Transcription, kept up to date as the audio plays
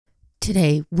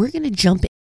Today, we're going to jump in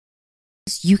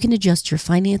so you can adjust your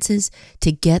finances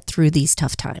to get through these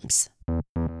tough times.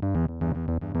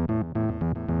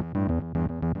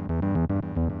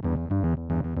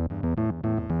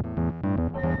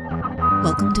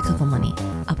 Welcome to Couple Money,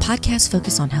 a podcast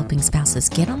focused on helping spouses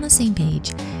get on the same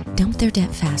page, dump their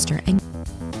debt faster, and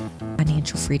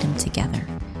financial freedom together.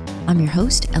 I'm your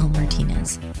host, Elle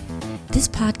Martinez. This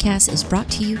podcast is brought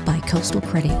to you by Coastal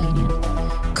Credit Union.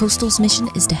 Coastal's mission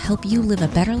is to help you live a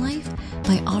better life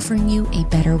by offering you a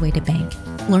better way to bank.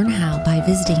 Learn how by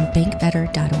visiting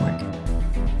bankbetter.org.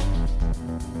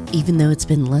 Even though it's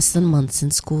been less than a month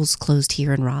since schools closed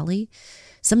here in Raleigh,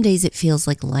 some days it feels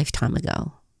like a lifetime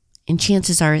ago. And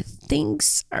chances are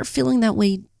things are feeling that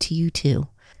way to you too.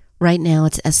 Right now,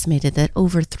 it's estimated that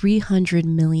over 300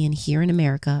 million here in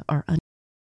America are under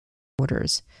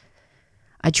orders.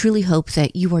 I truly hope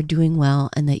that you are doing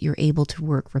well and that you're able to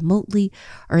work remotely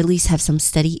or at least have some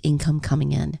steady income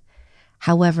coming in.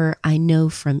 However, I know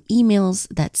from emails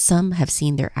that some have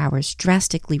seen their hours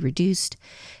drastically reduced,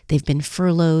 they've been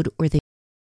furloughed,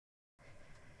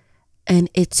 and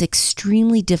it's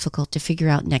extremely difficult to figure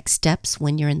out next steps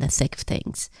when you're in the thick of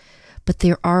things. But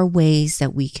there are ways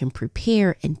that we can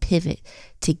prepare and pivot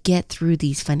to get through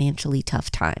these financially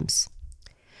tough times.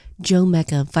 Joe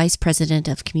Mecca, Vice President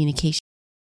of Communication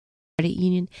Credit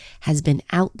Union, has been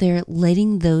out there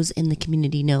letting those in the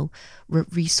community know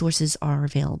what resources are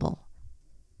available.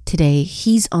 Today,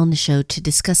 he's on the show to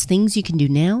discuss things you can do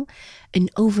now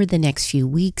and over the next few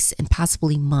weeks and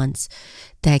possibly months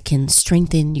that can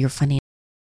strengthen your financial.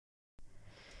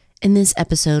 In this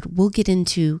episode, we'll get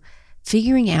into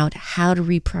figuring out how to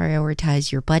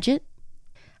reprioritize your budget,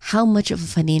 how much of a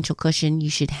financial cushion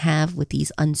you should have with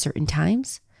these uncertain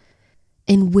times,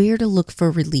 and where to look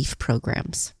for relief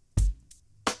programs.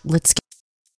 Let's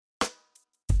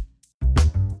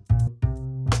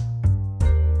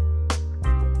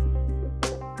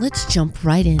jump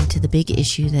right into the big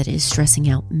issue that is stressing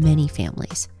out many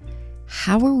families.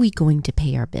 How are we going to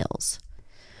pay our bills?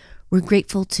 We're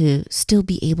grateful to still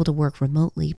be able to work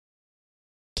remotely,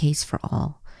 case for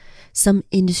all. Some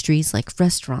industries like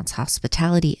restaurants,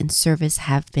 hospitality, and service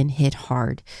have been hit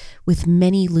hard, with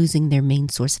many losing their main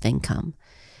source of income.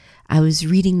 I was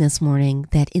reading this morning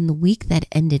that in the week that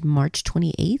ended March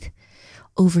 28th,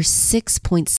 over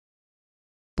 6.6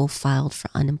 people filed for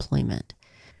unemployment.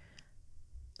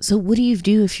 So what do you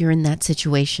do if you're in that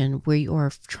situation where you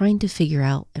are trying to figure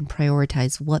out and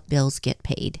prioritize what bills get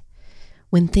paid?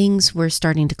 When things were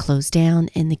starting to close down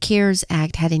and the CARES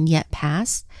Act hadn't yet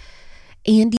passed,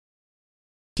 Andy,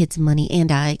 Kids Money,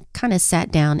 and I kind of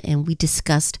sat down and we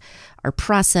discussed our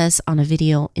process on a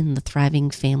video in the Thriving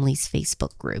Families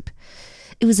Facebook group.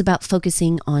 It was about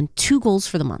focusing on two goals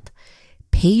for the month: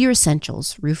 pay your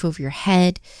essentials, roof over your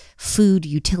head, food,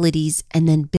 utilities, and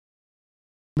then build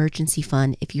an emergency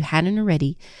fund, if you hadn't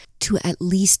already, to at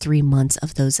least 3 months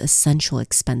of those essential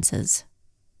expenses.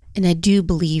 And I do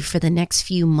believe for the next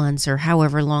few months or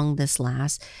however long this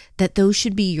lasts, that those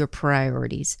should be your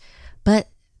priorities. But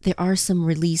there are some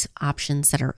release options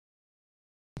that are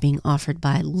being offered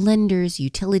by lenders,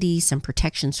 utilities, some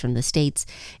protections from the states,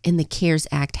 and the CARES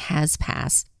Act has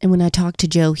passed. And when I talked to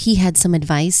Joe, he had some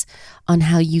advice on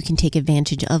how you can take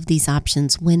advantage of these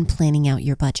options when planning out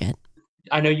your budget.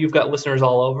 I know you've got listeners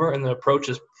all over, and the approach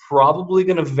is probably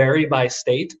going to vary by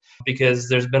state because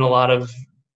there's been a lot of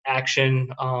action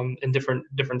in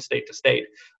different state to state.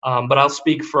 But I'll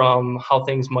speak from how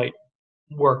things might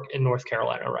work in North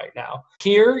Carolina right now.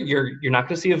 Here, you're not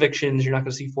going to see evictions, you're not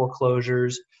going to see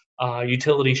foreclosures,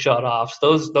 utility shutoffs.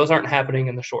 Those aren't happening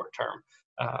in the short term.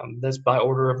 That's by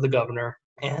order of the governor,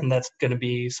 and that's going to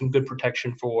be some good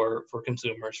protection for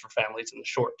consumers, for families in the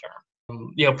short term.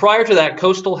 Prior to that,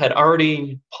 Coastal had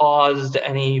already paused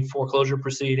any foreclosure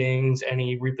proceedings,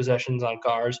 any repossessions on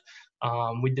cars.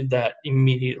 We did that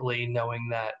immediately, knowing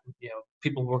that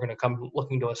people were going to come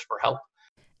looking to us for help.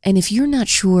 And if you're not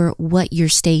sure what your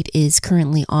state is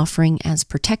currently offering as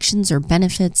protections or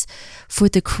benefits for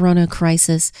the corona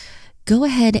crisis, go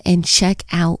ahead and check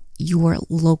out your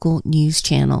local news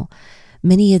channel.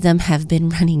 Many of them have been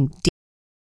running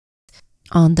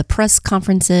on the press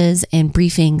conferences and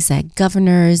briefings that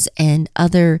governors and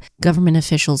other government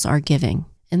officials are giving.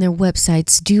 And their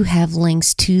websites do have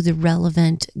links to the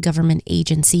relevant government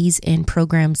agencies and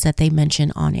programs that they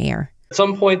mention on air. At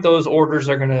some point, those orders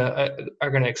are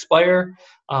gonna expire,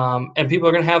 and people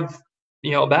are gonna have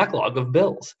a backlog of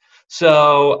bills.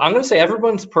 So I'm gonna say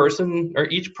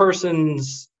each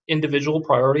person's individual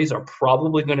priorities are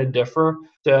probably going to differ.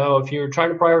 So if you're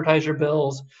trying to prioritize your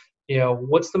bills,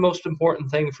 what's the most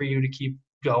important thing for you to keep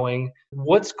going,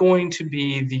 what's going to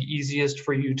be the easiest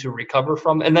for you to recover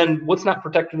from? And then what's not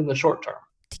protected in the short term?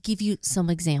 To give you some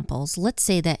examples, let's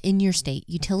say that in your state,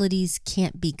 utilities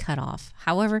can't be cut off.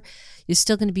 However, you're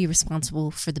still going to be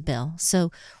responsible for the bill.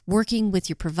 So working with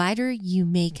your provider, you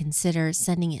may consider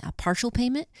sending a partial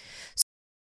payment,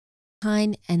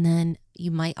 and then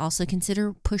you might also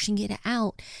consider pushing it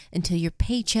out until your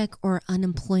paycheck or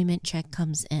unemployment check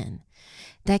comes in.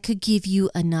 That could give you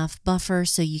enough buffer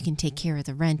so you can take care of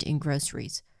the rent and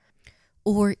groceries.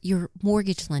 Or your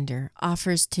mortgage lender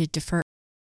offers to defer.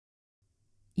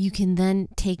 You can then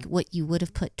take what you would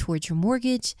have put towards your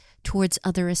mortgage, towards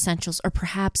other essentials, or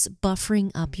perhaps buffering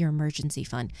up your emergency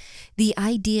fund. The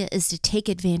idea is to take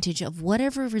advantage of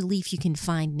whatever relief you can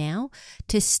find now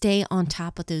to stay on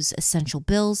top of those essential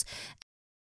bills,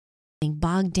 being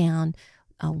bogged down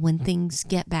when things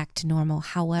get back to normal,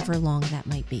 however long that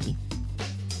might be.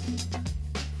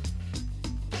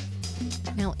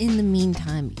 Now, in the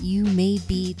meantime, you may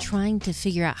be trying to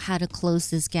figure out how to close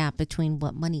this gap between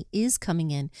what money is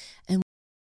coming in and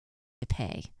what to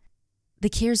pay. The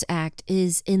CARES Act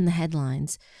is in the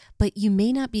headlines, but you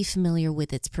may not be familiar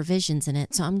with its provisions in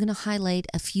it, so I'm going to highlight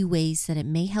a few ways that it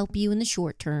may help you in the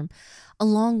short term,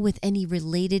 along with any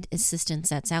related assistance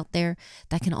that's out there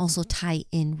that can also tie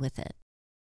in with it.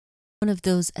 One of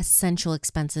those essential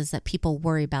expenses that people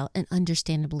worry about, and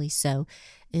understandably so,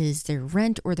 is their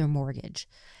rent or their mortgage.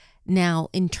 Now,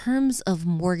 in terms of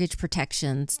mortgage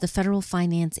protections, the Federal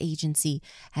Finance Agency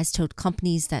has told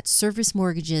companies that service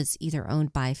mortgages either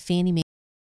owned by Fannie Mae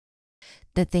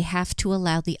that they have to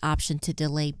allow the option to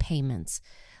delay payments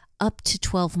up to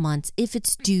 12 months if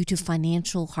it's due to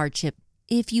financial hardship.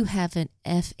 If you have an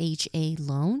FHA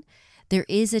loan, there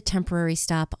is a temporary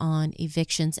stop on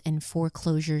evictions and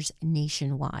foreclosures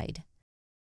nationwide.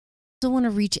 You also want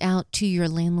to reach out to your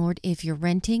landlord if you're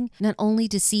renting, not only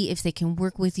to see if they can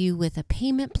work with you with a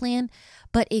payment plan,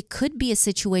 but it could be a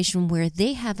situation where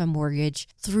they have a mortgage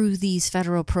through these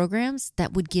federal programs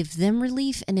that would give them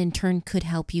relief and in turn could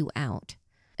help you out.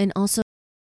 And also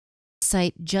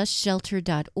site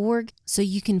justshelter.org so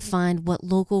you can find what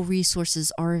local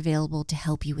resources are available to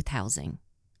help you with housing.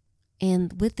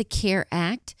 And with the CARE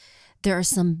Act, there are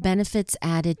some benefits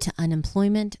added to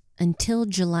unemployment. Until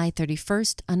July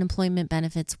 31st, unemployment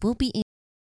benefits will be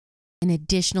an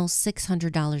additional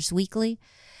 $600 weekly.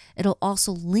 It'll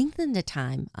also lengthen the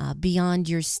time beyond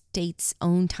your state's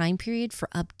own time period for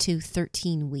up to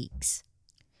 13 weeks.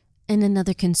 And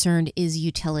another concern is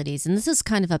utilities. And this is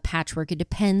kind of a patchwork. It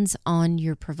depends on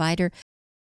your provider.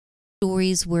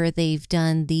 Stories where they've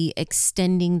done the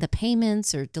extending the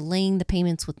payments or delaying the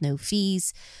payments with no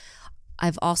fees.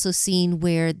 I've also seen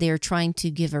where they're trying to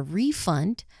give a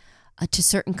refund to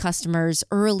certain customers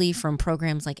early from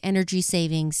programs like energy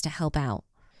savings to help out.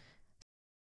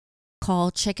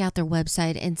 Call, check out their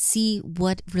website, and see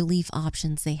what relief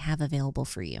options they have available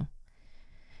for you.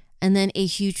 And then a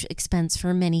huge expense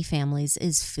for many families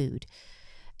is food.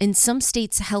 In some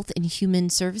states, Health and Human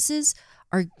Services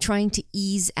are trying to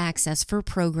ease access for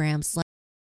programs like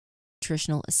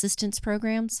nutritional assistance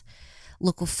programs.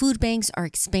 Local food banks are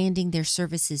expanding their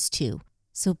services too.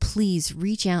 So please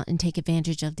reach out and take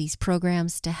advantage of these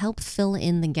programs to help fill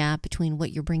in the gap between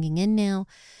what you're bringing in now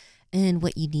and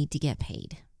what you need to get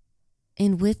paid.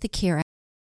 And with the CARE Act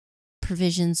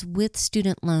provisions with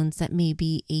student loans, that may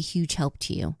be a huge help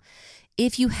to you.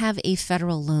 If you have a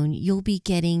federal loan, you'll be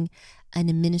getting an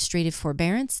administrative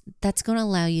forbearance that's going to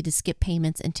allow you to skip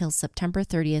payments until September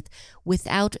 30th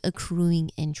without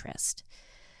accruing interest.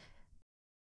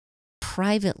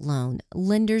 Private loan,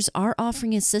 lenders are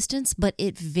offering assistance, but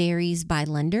it varies by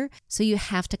lender. So you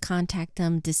have to contact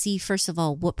them to see, first of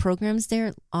all, what programs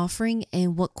they're offering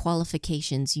and what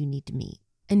qualifications you need to meet.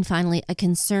 And finally, a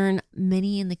concern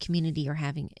many in the community are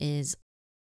having is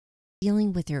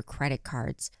dealing with your credit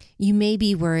cards. You may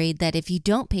be worried that if you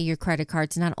don't pay your credit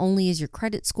cards, not only is your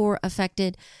credit score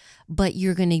affected, but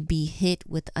you're going to be hit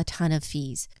with a ton of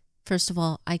fees. First of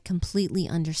all, I completely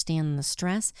understand the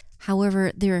stress.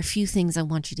 However, there are a few things I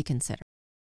want you to consider.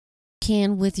 You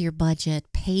can, with your budget,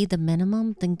 pay the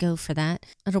minimum, then go for that.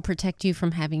 It'll protect you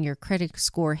from having your credit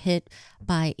score hit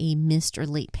by a missed or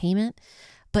late payment.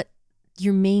 But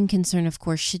your main concern, of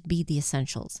course, should be the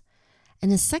essentials.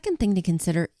 And the second thing to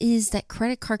consider is that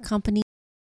credit card companies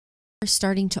are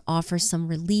starting to offer some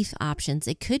relief options.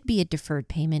 It could be a deferred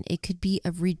payment. It could be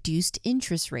a reduced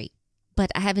interest rate. But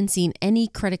I haven't seen any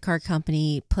credit card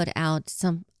company put out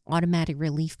some automatic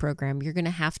relief program. You're going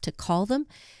to have to call them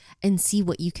and see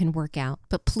what you can work out.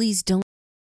 But please don't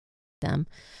them.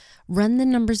 Run the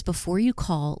numbers before you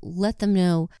call. Let them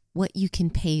know what you can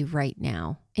pay right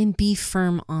now and be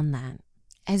firm on that.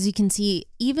 As you can see,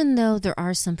 even though there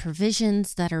are some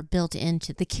provisions that are built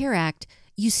into the CARE Act,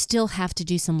 you still have to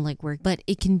do some legwork, but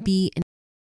it can be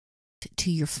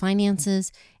to your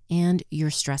finances and your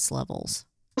stress levels.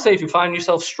 Say if you find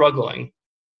yourself struggling,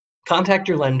 contact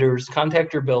your lenders,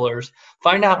 contact your billers,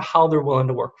 find out how they're willing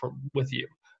to work with you.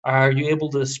 Are you able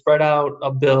to spread out a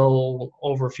bill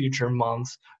over future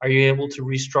months? Are you able to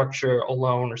restructure a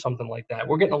loan or something like that?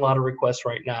 We're getting a lot of requests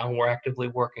right now, and we're actively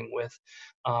working with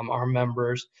our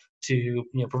members to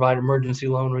provide emergency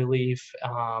loan relief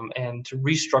and to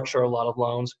restructure a lot of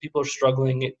loans. People are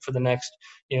struggling for the next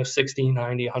 60,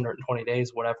 90, 120 days,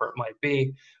 whatever it might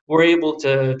be. We're able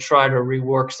to try to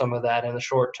rework some of that in the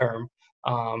short term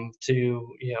to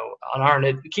on our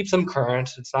end, it keeps them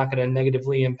current. It's not going to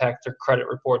negatively impact their credit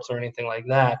reports or anything like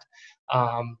that,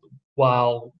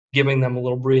 while giving them a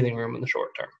little breathing room in the short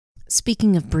term.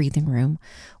 Speaking of breathing room,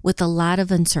 with a lot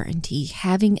of uncertainty,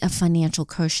 having a financial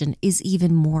cushion is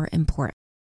even more important.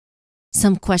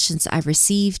 Some questions I've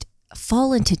received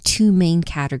fall into two main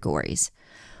categories.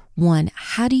 One,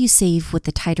 how do you save with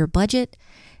a tighter budget?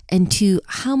 And two,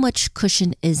 how much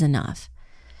cushion is enough?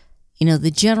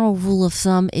 The general rule of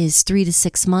thumb is 3 to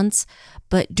 6 months,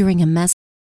 but during a mess,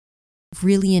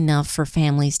 really enough for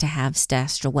families to have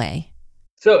stashed away.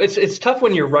 So it's tough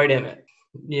when you're right in it,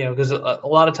 because a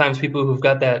lot of times people who've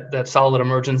got that solid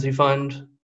emergency fund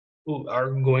are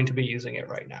going to be using it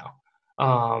right now.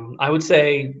 I would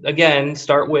say, again,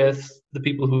 start with the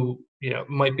people who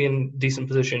might be in a decent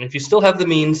position. If you still have the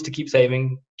means to keep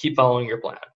saving, keep following your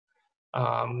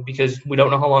plan, because we don't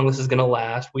know how long this is going to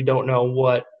last. We don't know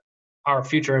what our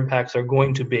future impacts are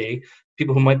going to be.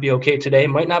 People who might be okay today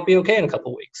might not be okay in a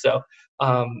couple of weeks. So,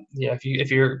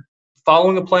 if you're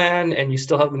following a plan and you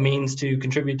still have the means to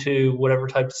contribute to whatever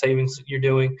type of savings you're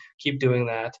doing, keep doing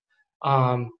that.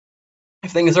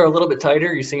 If things are a little bit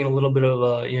tighter, you're seeing a little bit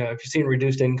of if you're seeing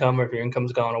reduced income or if your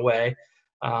income's gone away,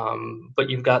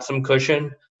 but you've got some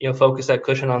cushion, focus that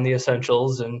cushion on the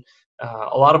essentials. And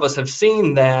a lot of us have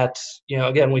seen that,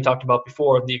 again, we talked about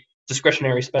before, the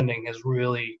discretionary spending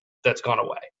that's gone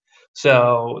away.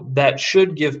 So that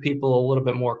should give people a little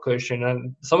bit more cushion.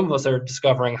 And some of us are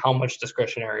discovering how much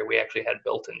discretionary we actually had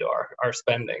built into our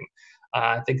spending.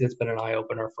 I think it's been an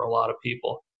eye-opener for a lot of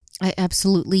people. I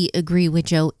absolutely agree with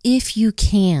Joe. If you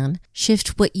can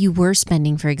shift what you were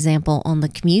spending, for example, on the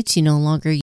commutes, you no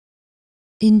longer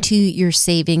into your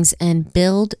savings and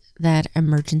build that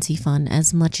emergency fund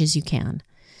as much as you can.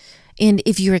 And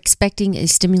if you're expecting a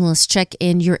stimulus check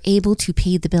and you're able to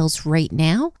pay the bills right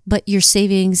now, but your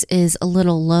savings is a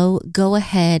little low, go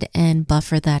ahead and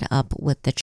buffer that up with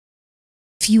the check.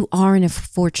 If you are in a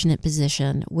fortunate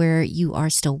position where you are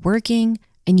still working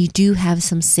and you do have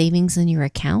some savings in your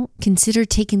account, consider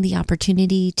taking the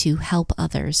opportunity to help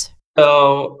others.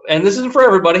 So, and this isn't for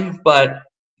everybody, but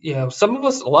some of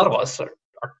us, a lot of us are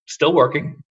still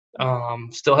working.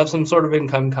 Still have some sort of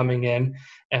income coming in,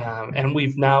 and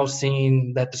we've now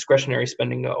seen that discretionary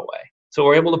spending go away. So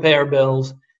we're able to pay our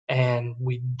bills, and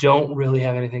we don't really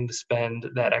have anything to spend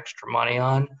that extra money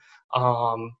on.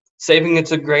 Saving,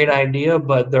 it's a great idea,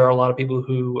 but there are a lot of people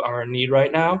who are in need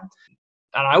right now.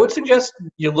 And I would suggest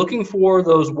you're looking for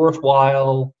those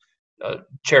worthwhile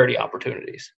charity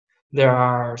opportunities. There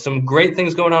are some great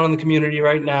things going on in the community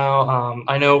right now.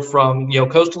 I know from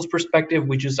Coastal's perspective,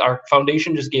 our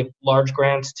foundation just gave large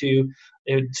grants to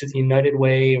the United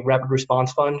Way Rapid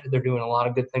Response Fund. They're doing a lot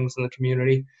of good things in the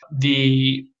community.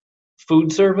 The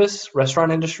food service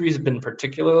restaurant industry has been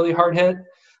particularly hard hit.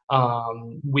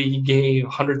 We gave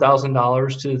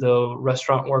 $100,000 to the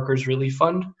Restaurant Workers Relief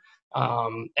Fund.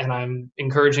 And I'm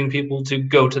encouraging people to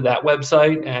go to that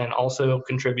website and also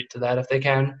contribute to that if they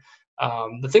can.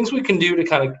 The things we can do to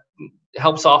kind of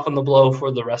help soften the blow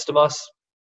for the rest of us,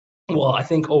 well, I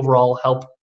think overall help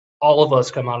all of us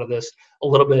come out of this a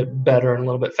little bit better and a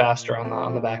little bit faster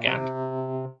on the back end.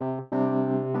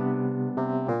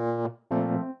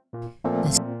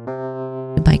 This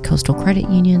is by Coastal Credit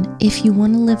Union. If you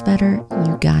want to live better,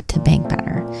 you got to bank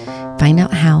better. Find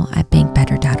out how at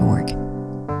bankbetter.org.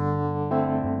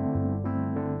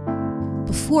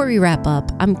 Before we wrap up,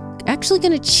 I'm actually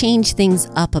going to change things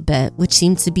up a bit, which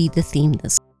seems to be the theme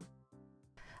this week.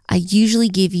 I usually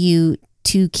give you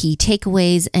 2 key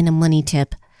takeaways and a money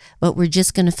tip, but we're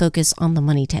just going to focus on the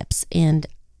money tips. And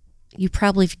you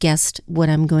probably have guessed what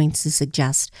I'm going to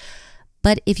suggest.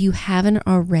 But if you haven't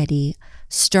already,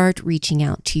 start reaching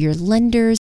out to your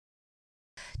lenders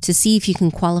to see if you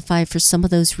can qualify for some of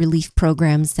those relief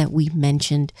programs that we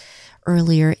mentioned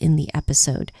earlier in the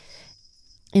episode.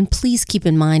 And please keep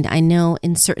in mind, I know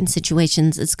in certain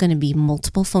situations it's going to be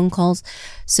multiple phone calls,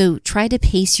 so try to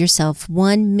pace yourself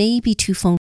 1, maybe 2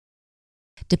 phone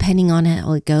calls depending on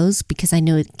how it goes, because I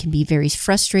know it can be very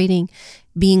frustrating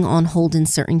being on hold in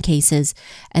certain cases,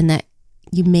 and that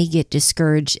you may get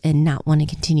discouraged and not want to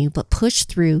continue, but push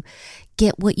through,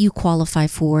 get what you qualify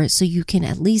for so you can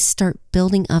at least start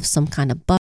building up some kind of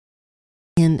buffer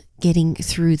and getting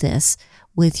through this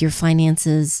with your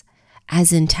finances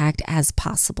as intact as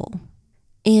possible.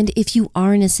 And if you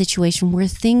are in a situation where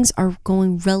things are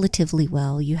going relatively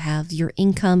well, you have your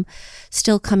income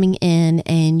still coming in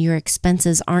and your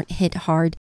expenses aren't hit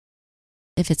hard,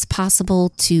 if it's possible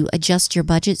to adjust your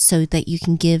budget so that you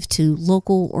can give to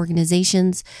local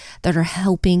organizations that are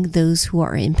helping those who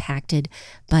are impacted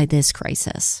by this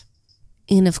crisis.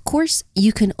 And of course,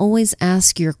 you can always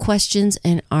ask your questions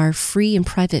in our free and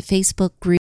private Facebook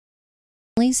group.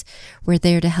 We're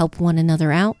there to help one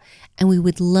another out, and we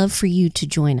would love for you to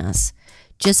join us.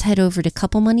 Just head over to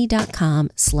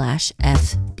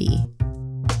couplemoney.com/FB.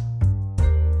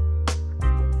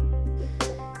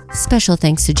 Special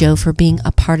thanks to Joe for being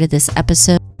a part of this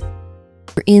episode.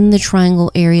 If you're in the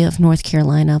Triangle area of North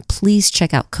Carolina, please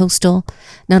check out Coastal.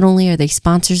 Not only are they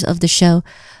sponsors of the show,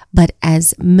 but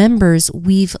as members,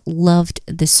 we've loved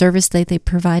the service that they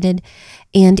provided.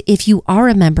 And if you are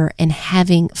a member and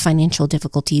having financial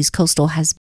difficulties, Coastal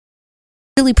has been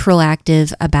really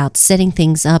proactive about setting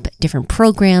things up, different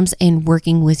programs, and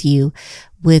working with you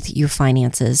with your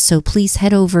finances. So please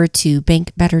head over to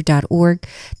bankbetter.org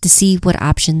to see what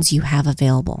options you have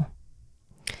available.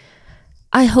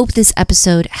 I hope this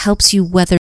episode helps you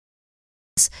weather,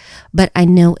 but I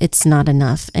know it's not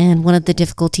enough. And one of the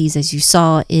difficulties, as you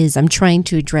saw, is I'm trying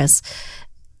to address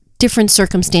different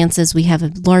circumstances. We have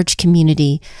a large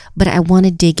community, but I want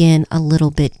to dig in a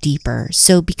little bit deeper.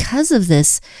 So because of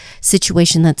this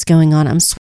situation that's going on, I'm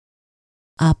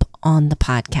up on the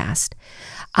podcast.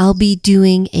 I'll be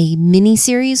doing a mini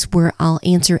series where I'll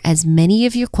answer as many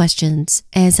of your questions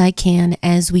as I can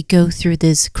as we go through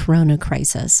this corona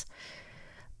crisis.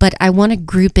 But I want to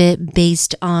group it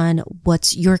based on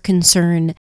what's your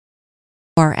concern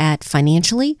are at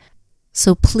financially.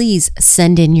 So please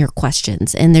send in your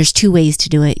questions. And there's two ways to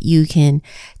do it. You can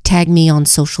tag me on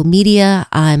social media.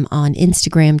 I'm on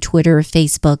Instagram, Twitter,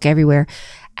 Facebook, everywhere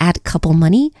at Couple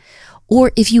Money.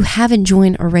 Or if you haven't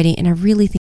joined already, and I really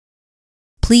think,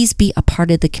 please be a part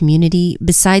of the community.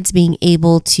 Besides being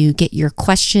able to get your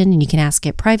question and you can ask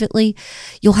it privately,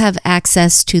 you'll have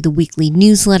access to the weekly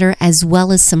newsletter as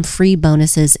well as some free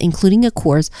bonuses, including a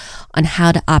course on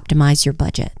how to optimize your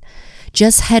budget.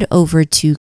 Just head over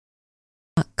to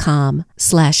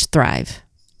 .com/thrive.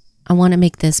 I want to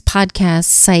make this podcast,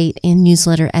 site, and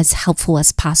newsletter as helpful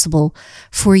as possible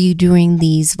for you during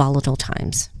these volatile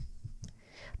times.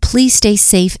 Please stay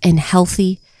safe and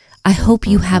healthy. I hope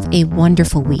you have a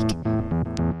wonderful week.